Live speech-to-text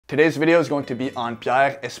Today's video is going to be on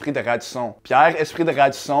Pierre-Esprit Radisson. Pierre-Esprit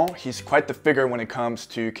Radisson, he's quite the figure when it comes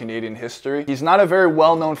to Canadian history. He's not a very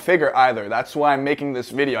well-known figure either. That's why I'm making this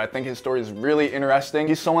video. I think his story is really interesting.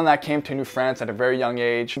 He's someone that came to New France at a very young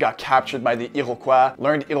age. He got captured by the Iroquois,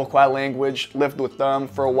 learned Iroquois language, lived with them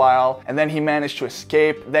for a while, and then he managed to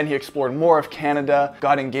escape. Then he explored more of Canada,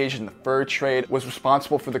 got engaged in the fur trade, was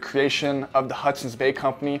responsible for the creation of the Hudson's Bay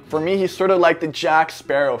Company. For me, he's sort of like the Jack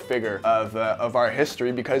Sparrow figure of our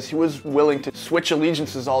history, because he was willing to switch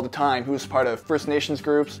allegiances all the time. He was part of First Nations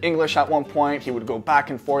groups, English at one point. He would go back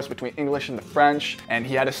and forth between English and the French, and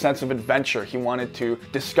he had a sense of adventure. He wanted to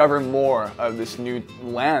discover more of this new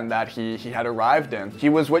land that he had arrived in. He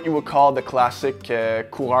was what you would call the classic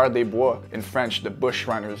coureur des bois in French, the bush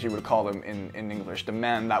runners you would call them in English, the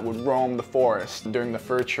men that would roam the forest during the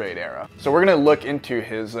fur trade era. So we're gonna look into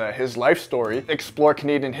his life story, explore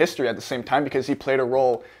Canadian history at the same time, because he played a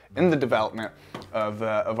role in the development of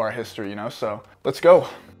our history, you know, so let's go.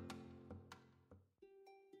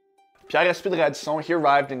 Pierre-Esprit Radisson, he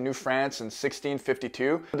arrived in New France in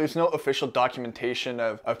 1652. There's no official documentation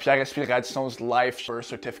of Pierre-Esprit Radisson's life, birth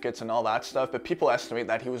certificates and all that stuff, but people estimate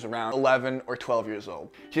that he was around 11 or 12 years old.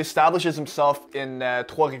 He establishes himself in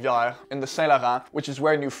Trois-Rivières, in the Saint-Laurent, which is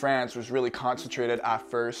where New France was really concentrated at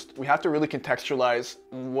first. We have to really contextualize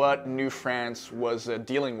what New France was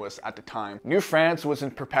dealing with at the time. New France was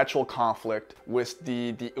in perpetual conflict with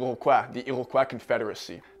the Iroquois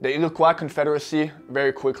Confederacy. The Iroquois Confederacy,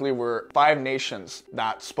 very quickly, were 5 nations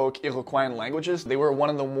that spoke Iroquoian languages. They were one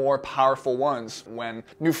of the more powerful ones when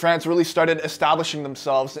New France really started establishing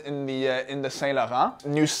themselves in the Saint-Laurent.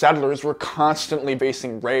 New settlers were constantly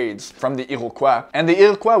facing raids from the Iroquois, and the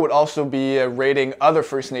Iroquois would also be raiding other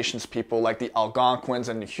First Nations people like the Algonquins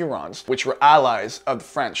and the Hurons, which were allies of the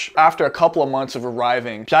French. After a couple of months of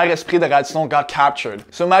arriving, Pierre-Esprit Radisson got captured.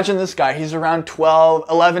 So imagine this guy, he's around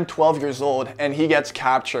 11, 12 years old, and he gets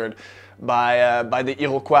captured by the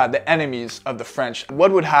Iroquois, the enemies of the French.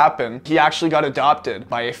 What would happen? He actually got adopted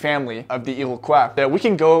by a family of the Iroquois. We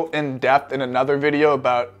can go in depth in another video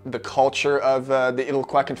about the culture of the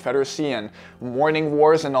Iroquois Confederacy and mourning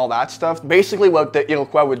wars and all that stuff. Basically, what the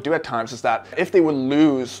Iroquois would do at times is that if they would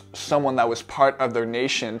lose someone that was part of their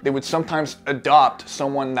nation, they would sometimes adopt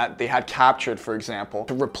someone that they had captured, for example,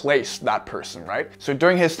 to replace that person, right? So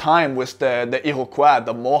during his time with the Iroquois,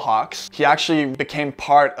 the Mohawks, he actually became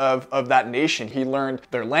part of that nation. He learned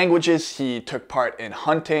their languages, he took part in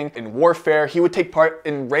hunting, in warfare, he would take part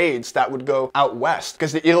in raids that would go out west,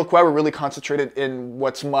 because the Iroquois were really concentrated in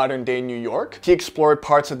what's modern day New York. He explored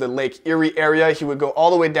parts of the Lake Erie area, he would go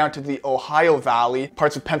all the way down to the Ohio Valley,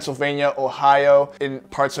 parts of Pennsylvania, Ohio, in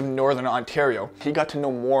parts of northern Ontario. He got to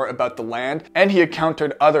know more about the land, and he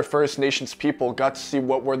encountered other First Nations people, got to see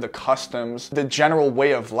what were the customs, the general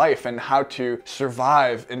way of life, and how to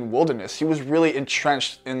survive in wilderness. He was really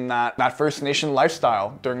entrenched in that First Nation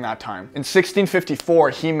lifestyle during that time. In 1654,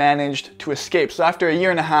 he managed to escape. So after a year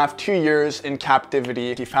and a half, 2 years in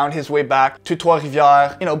captivity, he found his way back to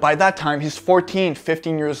Trois-Rivières. You know, by that time, he's 14,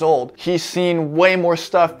 15 years old. He's seen way more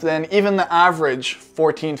stuff than even the average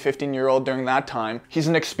 14, 15-year-old during that time. He's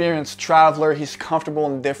an experienced traveler. He's comfortable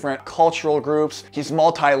in different cultural groups. He's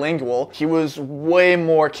multilingual. He was way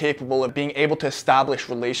more capable of being able to establish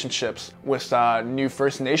relationships with new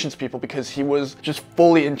First Nations people, because he was just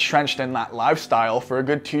fully entrenched in that lifestyle for a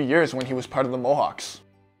good 2 years when he was part of the Mohawks.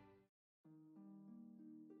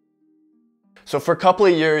 So for a couple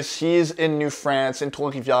of years, he's in New France, in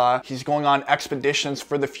Trois-Rivières. He's going on expeditions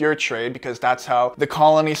for the fur trade, because that's how the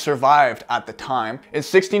colony survived at the time. In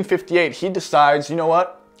 1658, he decides, you know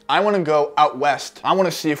what? I want to go out west. I want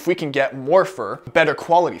to see if we can get more fur, better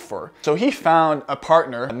quality fur. So he found a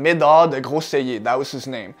partner, Médard de Groseilliers, that was his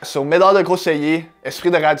name. So Médard de Groseilliers,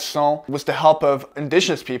 Esprit de Radisson, was the help of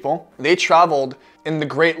indigenous people. They traveled in the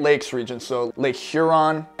Great Lakes region, so Lake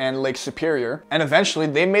Huron and Lake Superior, and eventually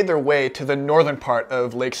they made their way to the northern part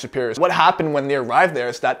of Lake Superior. What happened when they arrived there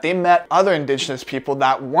is that they met other indigenous people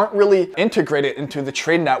that weren't really integrated into the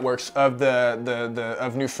trade networks of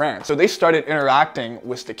of New France. So they started interacting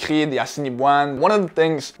with the Cris, the Assiniboines. One of the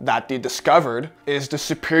things that they discovered is the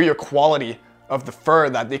superior quality of the fur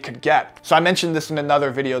that they could get. So I mentioned this in another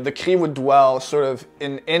video. The Cris would dwell sort of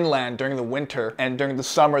inland during the winter, and during the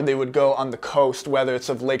summer they would go on the coast, whether it's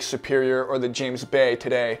of Lake Superior or the James Bay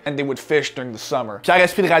today, and they would fish during the summer.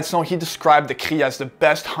 Pierre-Esprit Radisson, he described the Cris as the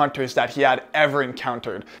best hunters that he had ever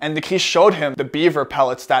encountered. And the Cris showed him the beaver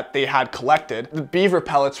pellets that they had collected. The beaver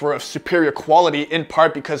pellets were of superior quality, in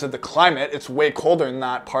part because of the climate. It's way colder in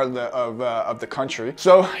that part of the country.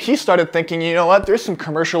 So he started thinking, you know what, there's some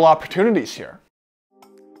commercial opportunities here.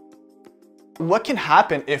 what can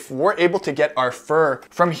happen if we're able to get our fur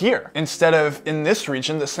from here instead of in this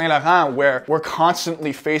region, the Saint Laurent, where we're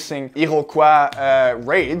constantly facing Iroquois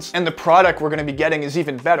raids, and the product we're going to be getting is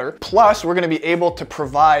even better. Plus, we're going to be able to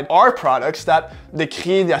provide our products that the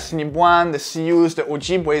Cris, the Assiniboines, the Sioux, the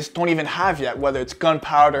Ojibways don't even have yet, whether it's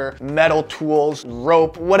gunpowder, metal tools,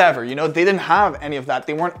 rope, whatever. You know, they didn't have any of that.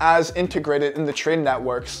 They weren't as integrated in the trade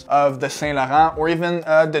networks of the Saint Laurent or even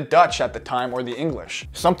the Dutch at the time, or the English.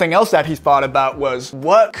 Something else that he thought about was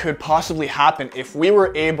what could possibly happen if we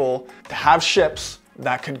were able to have ships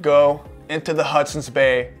that could go into the Hudson's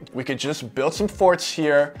Bay. We could just build some forts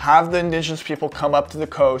here, have the indigenous people come up to the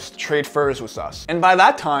coast, trade furs with us. And by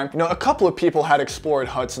that time, you know, a couple of people had explored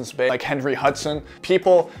Hudson's Bay, like Henry Hudson.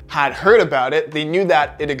 People had heard about it, they knew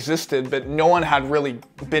that it existed, but no one had really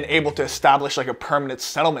been able to establish like a permanent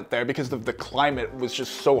settlement there because the climate was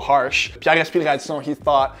just so harsh. Pierre-Esprit Radisson, he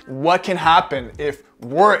thought, what can happen if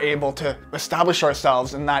we're able to establish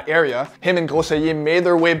ourselves in that area? Him and Groseilliers made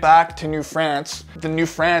their way back to New France. The New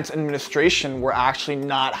France administration were actually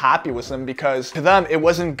not happy with them because to them, it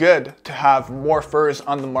wasn't good to have more furs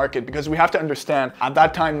on the market, because we have to understand at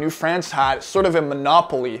that time, New France had sort of a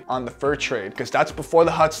monopoly on the fur trade, because that's before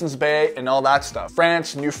the Hudson's Bay and all that stuff.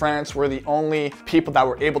 New France were the only people that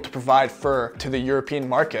were able to provide fur to the European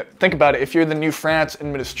market. Think about it, if you're the New France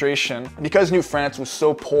administration, because New France was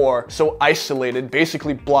so poor, so isolated,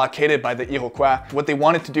 basically blockaded by the Iroquois, what they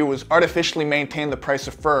wanted to do was artificially maintain the price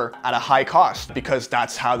of fur at a high cost, because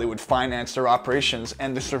that's how they would finance their operations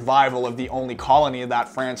and the survival of the only colony that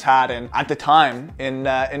France had at the time in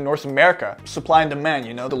North America. Supply and demand,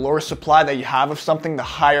 you know, the lower supply that you have of something, the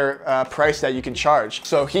higher price that you can charge.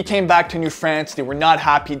 So he came back to New France, they were not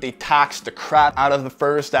happy, they taxed the crap out of the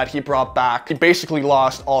furs that he brought back. He basically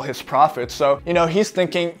lost all his profits. So, you know, he's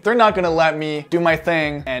thinking, they're not gonna let me do my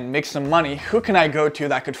thing and make some money. Who can I go to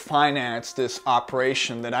that could finance this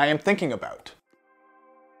operation that I am thinking about?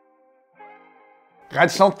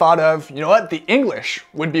 Radisson thought of, you know what, the English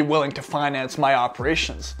would be willing to finance my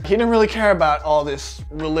operations. He didn't really care about all this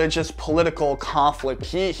religious, political conflict.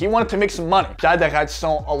 He wanted to make some money. Pierre de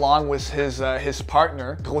Radisson, along with his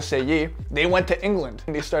partner, Groseilliers, they went to England.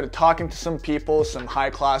 They started talking to some people, some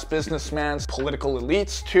high-class businessmen, political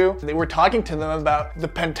elites too. They were talking to them about the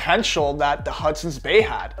potential that the Hudson's Bay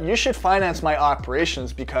had. You should finance my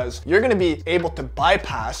operations because you're gonna be able to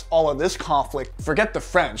bypass all of this conflict. Forget the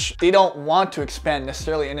French. They don't want to expand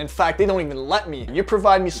necessarily, and in fact they don't even let me. You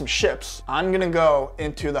provide me some ships, I'm gonna go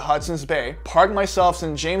into the Hudson's Bay, park myself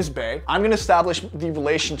in James Bay, I'm gonna establish the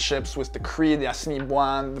relationships with the Cris, the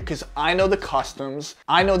Assiniboines, because I know the customs,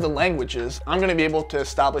 I know the languages, I'm gonna be able to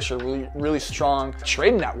establish a really strong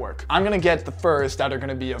trade network. I'm gonna get the furs that are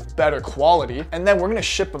gonna be of better quality, and then we're gonna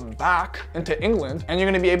ship them back into England, and you're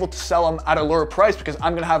gonna be able to sell them at a lower price because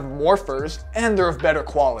I'm gonna have more furs and they're of better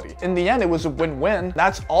quality. In the end, it was a win-win.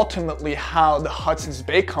 That's ultimately how the Hudson's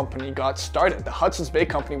Bay Company got started. The Hudson's Bay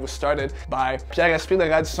Company was started by Pierre-Esprit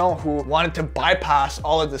Radisson, who wanted to bypass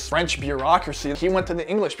all of this French bureaucracy. He went to the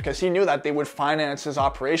English because he knew that they would finance his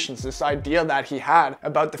operations, this idea that he had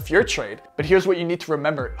about the fur trade. But here's what you need to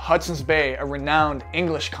remember. Hudson's Bay, a renowned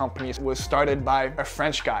English company, was started by a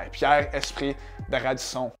French guy, Pierre-Esprit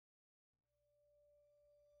Radisson.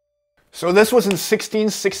 So this was in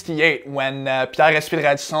 1668 when Pierre-Esprit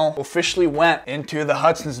Radisson officially went into the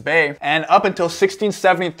Hudson's Bay, and up until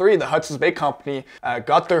 1673 the Hudson's Bay Company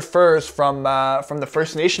got their furs from the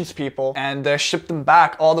First Nations people and shipped them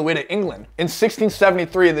back all the way to England. In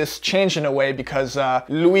 1673 this changed in a way because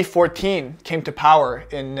Louis XIV came to power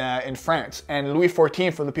in France, and Louis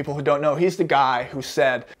XIV, for the people who don't know, he's the guy who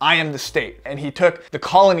said, I am the state, and he took the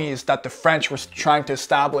colonies that the French were trying to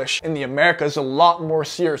establish in the Americas a lot more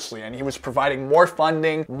seriously, and he was providing more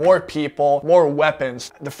funding, more people, more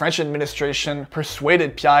weapons. The French administration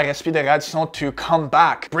persuaded Pierre-Esprit Radisson to come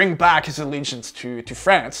back, bring back his allegiance to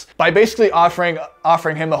France by basically offering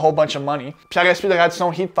him a whole bunch of money. Pierre-Esprit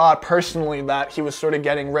Radisson, he thought personally that he was sort of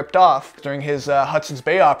getting ripped off during his Hudson's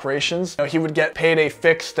Bay operations. You know, he would get paid a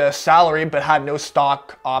fixed salary but had no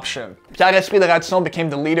stock option. Pierre-Esprit Radisson became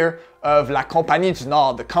the leader of La Compagnie du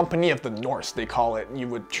Nord, the Company of the North, they call it. You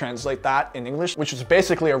would translate that in English, which was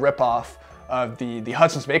basically a ripoff of the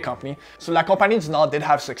Hudson's Bay Company. So La Compagnie du Nord did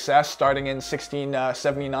have success starting in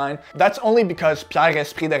 1679. That's only because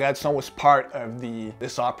Pierre-Esprit Radisson was part of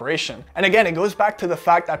this operation. And again, it goes back to the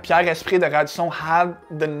fact that Pierre-Esprit Radisson had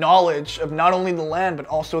the knowledge of not only the land, but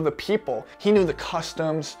also the people. He knew the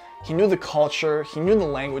customs, He knew the culture, he knew the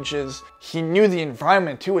languages, he knew the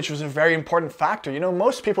environment too, which was a very important factor. You know,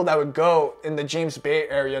 most people that would go in the James Bay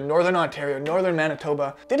area, Northern Ontario, Northern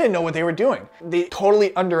Manitoba, they didn't know what they were doing. They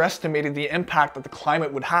totally underestimated the impact that the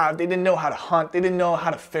climate would have. They didn't know how to hunt, they didn't know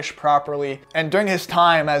how to fish properly. And during his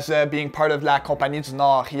time as being part of La Compagnie du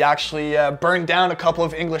Nord, he actually burned down a couple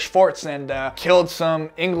of English forts and killed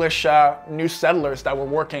some English new settlers that were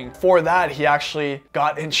working. For that, he actually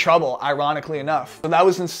got in trouble, ironically enough. So that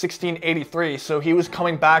was in 1683, so he was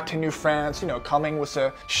coming back to New France, you know, coming with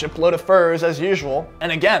a shipload of furs as usual.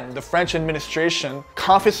 And again, the French administration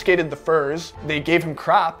confiscated the furs, they gave him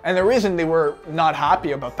crap, and the reason they were not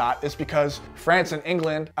happy about that is because France and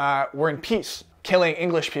England were in peace. Killing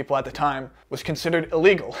English people at the time was considered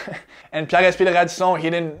illegal. And Pierre-Esprit Radisson, he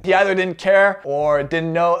either didn't care or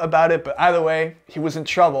didn't know about it, but either way, he was in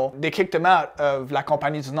trouble. They kicked him out of La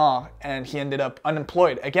Compagnie du Nord and he ended up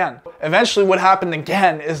unemployed again. Eventually what happened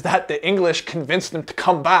again is that the English convinced him to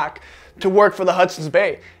come back to work for the Hudson's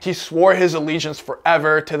Bay. He swore his allegiance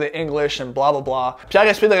forever to the English and blah, blah, blah.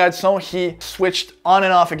 Pierre-Esprit Radisson, he switched on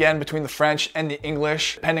and off again between the French and the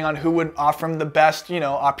English, depending on who would offer him the best, you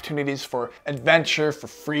know, opportunities for adventure, for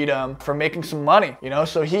freedom, for making some money, you know?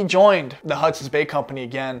 So he joined the Hudson's Bay Company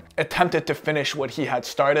again, attempted to finish what he had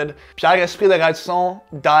started. Pierre-Esprit Radisson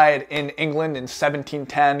died in England in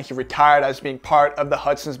 1710. He retired as being part of the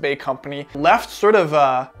Hudson's Bay Company. Left sort of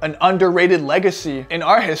an underrated legacy in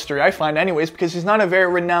our history, I find anyways, because he's not a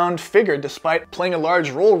very renowned figure despite playing a large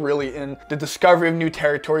role really in the discovery of new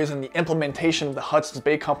territories and the implementation of the Hudson's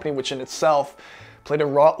Bay Company, which in itself played a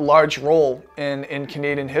large role in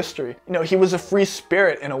Canadian history. You know, he was a free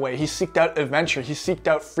spirit in a way. He seeked out adventure, he seeked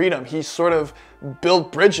out freedom, he sort of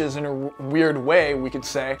built bridges in a weird way, we could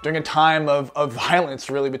say, during a time of violence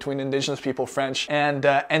really between Indigenous people, French, and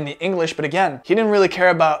the English. But again, he didn't really care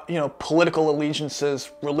about, you know, political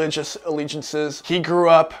allegiances, religious allegiances. He grew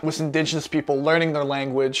up with Indigenous people learning their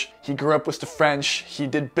language. He grew up with the French. He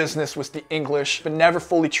did business with the English, but never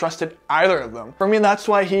fully trusted either of them. For me, that's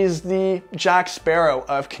why he's the Jack Sparrow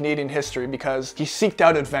of Canadian history, because he seeked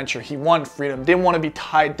out adventure. He wanted freedom, didn't want to be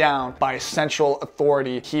tied down by a central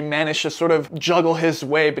authority. He managed to sort of juggle his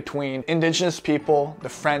way between Indigenous people, the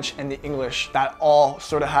French, and the English that all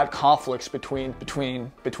sort of had conflicts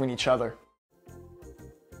between each other.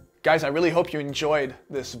 Guys, I really hope you enjoyed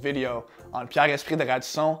this video on Pierre-Esprit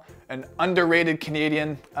Radisson, an underrated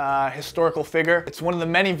Canadian historical figure. It's one of the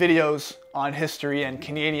many videos on history and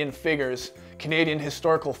Canadian figures, Canadian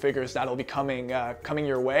historical figures that'll be coming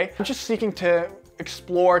your way. I'm just seeking to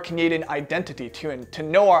explore Canadian identity too, and to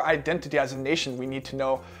know our identity as a nation, we need to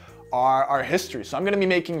know our history. So I'm going to be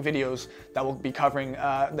making videos that will be covering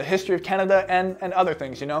the history of Canada and other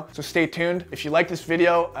things, you know? So stay tuned. If you like this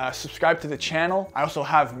video, subscribe to the channel. I also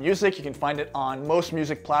have music. You can find it on most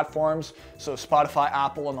music platforms. So Spotify,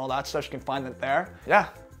 Apple, and all that stuff, you can find it there. Yeah,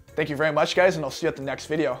 thank you very much, guys, and I'll see you at the next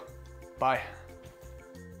video. Bye.